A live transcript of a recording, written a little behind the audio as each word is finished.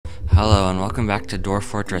Hello and welcome back to Dwarf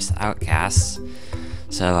Fortress Outcasts.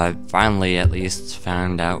 So I finally at least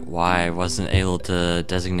found out why I wasn't able to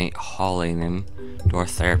designate hauling in Dwarf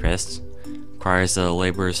Therapist. Requires the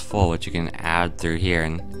laborers full, which you can add through here,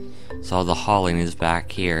 and so all the hauling is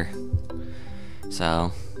back here.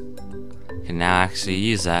 So I can now actually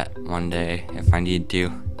use that one day if I need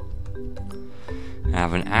to. I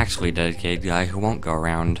have an actually dedicated guy who won't go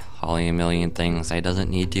around hauling a million things that he doesn't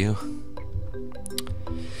need to.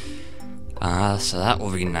 So that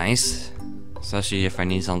will be nice, especially if I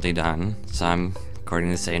need something done. So I'm recording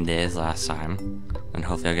the same day as last time, and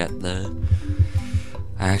hopefully I'll get the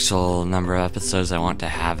actual number of episodes I want to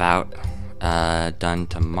have out done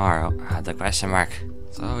tomorrow. The question mark.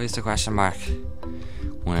 It's always the question mark.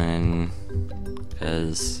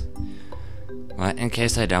 Because in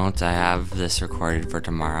case I don't, I have this recorded for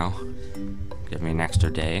tomorrow. Give me an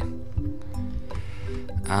extra day.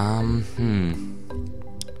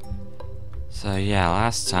 So yeah,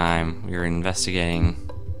 last time we were investigating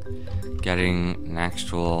getting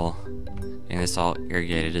this all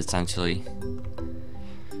irrigated essentially.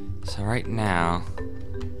 So right now,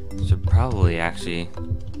 should probably actually,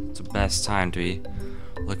 it's the best time to be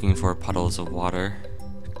looking for puddles of water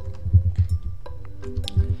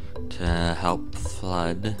to help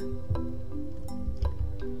flood.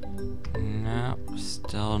 Nope,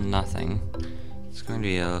 still nothing. It's going to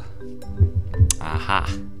be aha.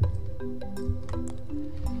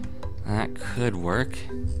 That could work.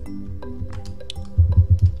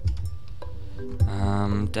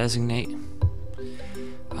 Designate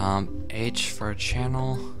H for a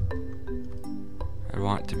channel. I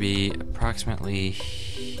want to be approximately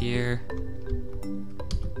here.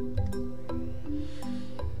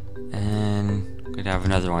 And could have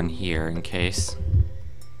another one here in case.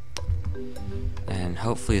 And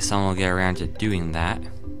hopefully someone will get around to doing that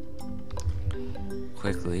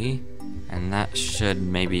quickly. And that should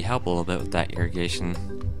maybe help a little bit with that irrigation.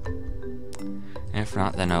 If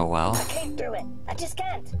not, then oh well. I can't do it. I just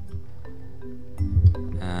can't.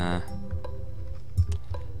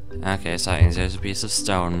 Okay, so that means there's a piece of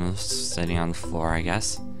stone sitting on the floor, I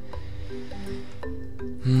guess.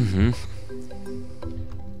 Well,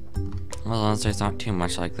 as long as there's not too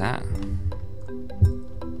much like that.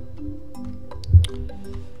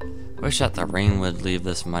 Wish that the rain would leave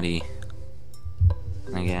this muddy.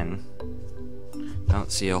 Again,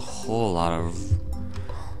 don't see a whole lot of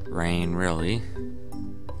rain, really.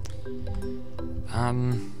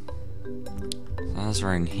 As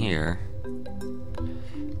we're in here,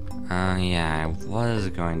 yeah, I was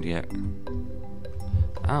going to get.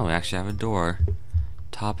 Oh, we actually have a door.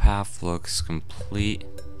 Top half looks complete.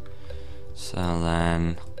 So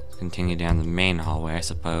then, continue down the main hallway, I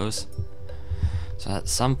suppose. So at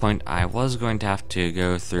some point, I was going to have to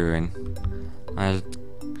go through and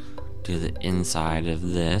do the inside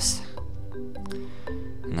of this,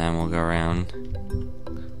 and then we'll go around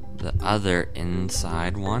the other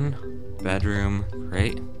inside one. Bedroom,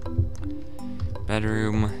 great.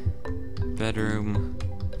 Bedroom, bedroom,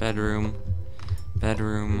 bedroom,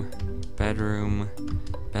 bedroom, bedroom,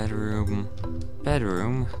 bedroom,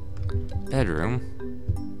 bedroom, bedroom,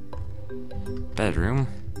 bedroom,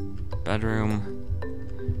 bedroom,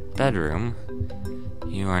 bedroom.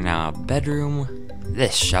 You are now a bedroom.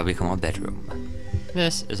 This shall become a bedroom.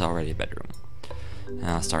 This is already a bedroom.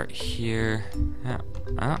 Now I'll start here.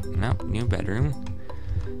 Oh, no, new bedroom.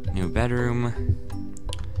 New bedroom.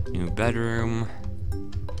 New bedroom.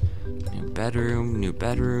 New bedroom. New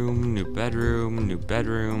bedroom. New bedroom. New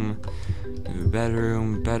bedroom. New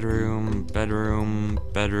bedroom. Bedroom. Bedroom.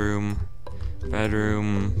 Bedroom.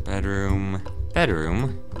 Bedroom. Bedroom.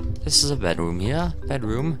 Bedroom. This is a bedroom, yeah?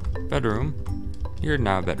 Bedroom. Bedroom. You're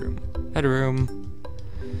now a bedroom. Bedroom.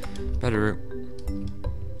 Bedroom.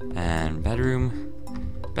 And bedroom.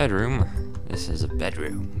 Bedroom. This is a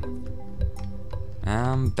bedroom.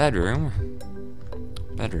 Bedroom.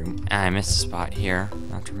 Bedroom. I missed a spot here.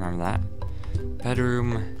 I have to remember that.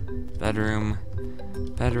 Bedroom. Bedroom.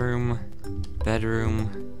 Bedroom. Bedroom.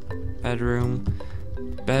 Bedroom.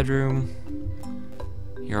 Bedroom.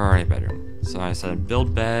 You're already a bedroom. So I said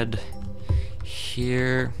build bed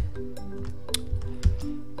here.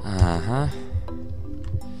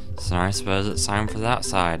 So I suppose it's time for that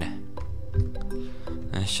side.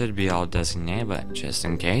 It should be all designated, but just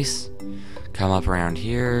in case. Come up around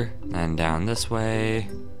here, then down this way.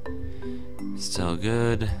 Still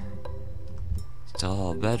good.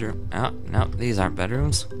 Still a bedroom. Oh, no, these aren't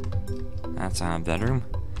bedrooms. That's not a bedroom.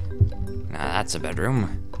 Now that's a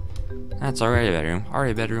bedroom. That's already a bedroom.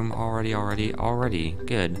 Already a bedroom. Already.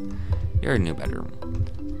 Good. You're a new bedroom.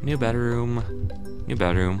 New bedroom. New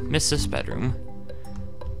bedroom. Miss this bedroom.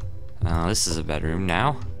 So this is a bedroom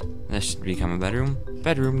now. This should become a bedroom.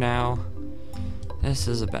 Bedroom now. This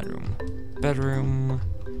is a bedroom. Bedroom.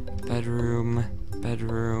 Bedroom.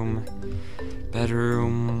 Bedroom.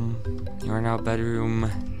 Bedroom. You are now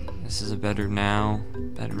bedroom. This is a bedroom now.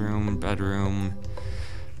 Bedroom. Bedroom.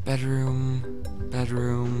 Bedroom.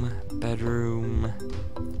 Bedroom. Bedroom.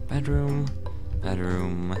 Bedroom.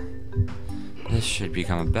 Bedroom. This should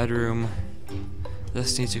become a bedroom.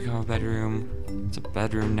 This needs to become a bedroom. It's a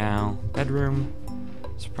bedroom now. Bedroom.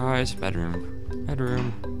 Surprise. Bedroom.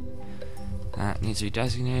 Bedroom. That needs to be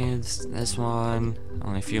designated. This one.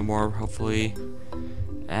 Only a few more, hopefully.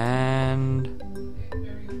 And...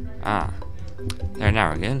 there,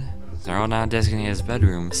 now we're good. They're all now designated as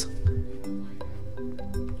bedrooms.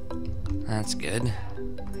 That's good.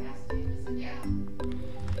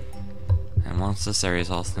 And once this area is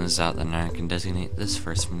all smoothed out, then I can designate this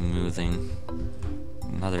for smoothing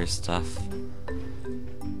and other stuff.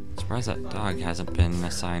 Surprised that dog hasn't been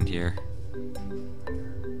assigned here.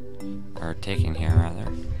 Or taken here,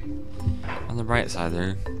 rather. On the bright side,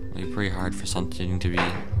 there it'll be pretty hard for something to be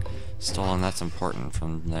stolen that's important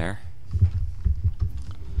from there.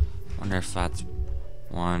 Wonder if that's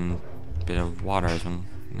one bit of water has been...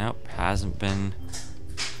 Nope, hasn't been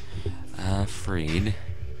freed.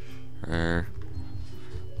 Or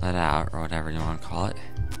let out, or whatever you want to call it.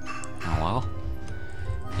 Oh well.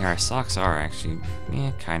 Yeah, our socks are actually,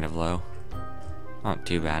 kind of low. Not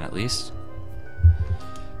too bad, at least.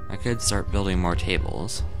 I could start building more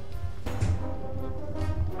tables.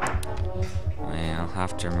 I'll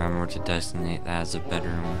have to remember to designate that as a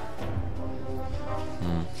bedroom.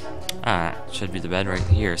 It should be the bed right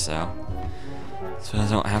here, so I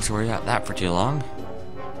don't have to worry about that for too long.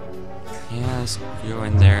 Yeah, let's go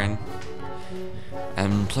in there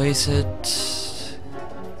and place it.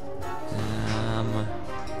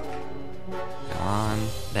 Go on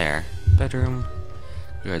there. Bedroom.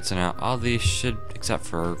 Good, so now all these should, except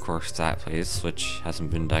for of course that place, which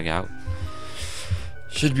hasn't been dug out,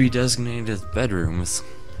 should be designated as bedrooms,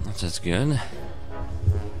 which is good.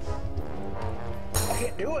 I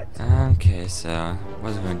can't do it. Okay, so I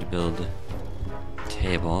was going to build a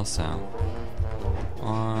table, so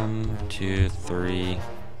 1, 2, 3.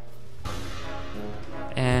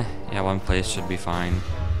 Yeah, one place should be fine.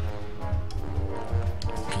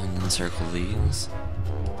 And then circle these.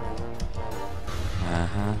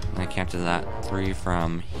 I counted that 3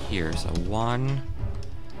 from here, so 1,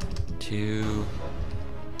 2,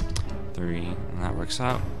 3, and that works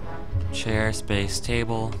out. Chair, space,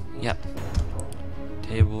 table. Yep.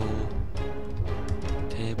 Table.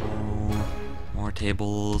 Table. More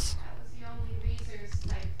tables.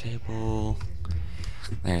 Table.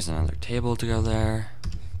 There's another table to go there.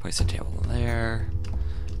 Place a table there.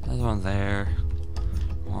 Another one there.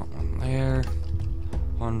 One there.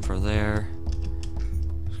 One for there.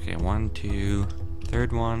 Okay, 1, 2.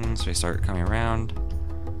 Third one, so we start coming around.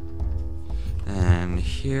 And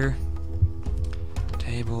here.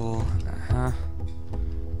 Table.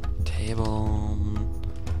 Table.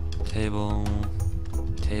 Table.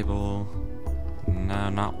 Table. No,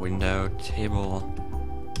 not window. Table.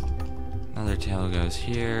 Another table goes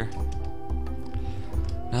here.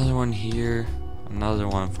 Another one here. Another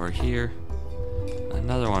one for here.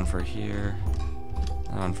 Another one for here.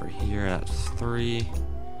 Another one for here. That's 3.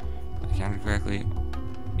 I counted correctly.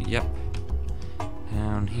 Yep.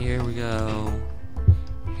 Down here we go.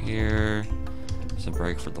 Here. There's a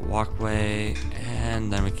break for the walkway.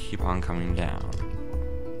 And then we keep on coming down.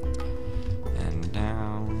 And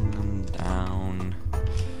down and down.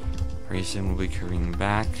 Pretty soon we'll be curving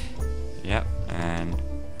back. Yep. And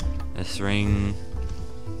this ring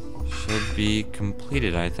should be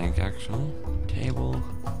completed, I think, actually. Table.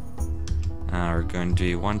 We're going to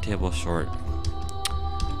be 1 table short.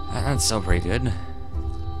 That's still pretty good.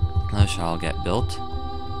 Those shall all get built.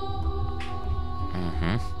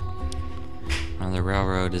 The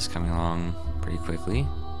railroad is coming along pretty quickly.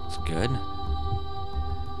 It's good.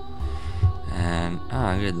 And,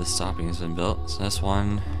 good, the stopping has been built. So this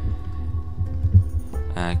one,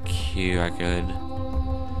 Q, I could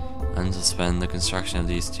unsuspend the construction of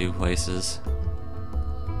these 2 places.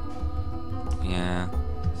 Yeah,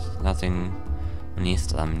 nothing beneath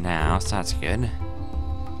them now, so that's good.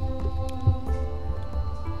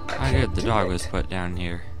 Good, the dog was put down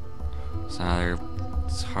here. So now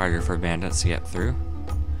it's harder for bandits to get through.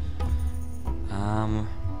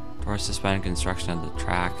 For suspend construction of the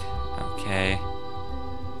track. Okay.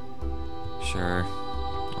 Sure.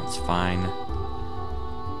 That's fine.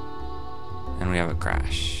 And we have a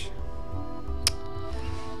crash.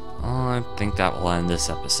 I think that will end this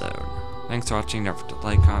episode. Thanks for watching. Don't forget to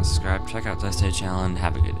like, comment, subscribe, check out the channel, and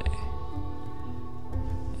have a good day.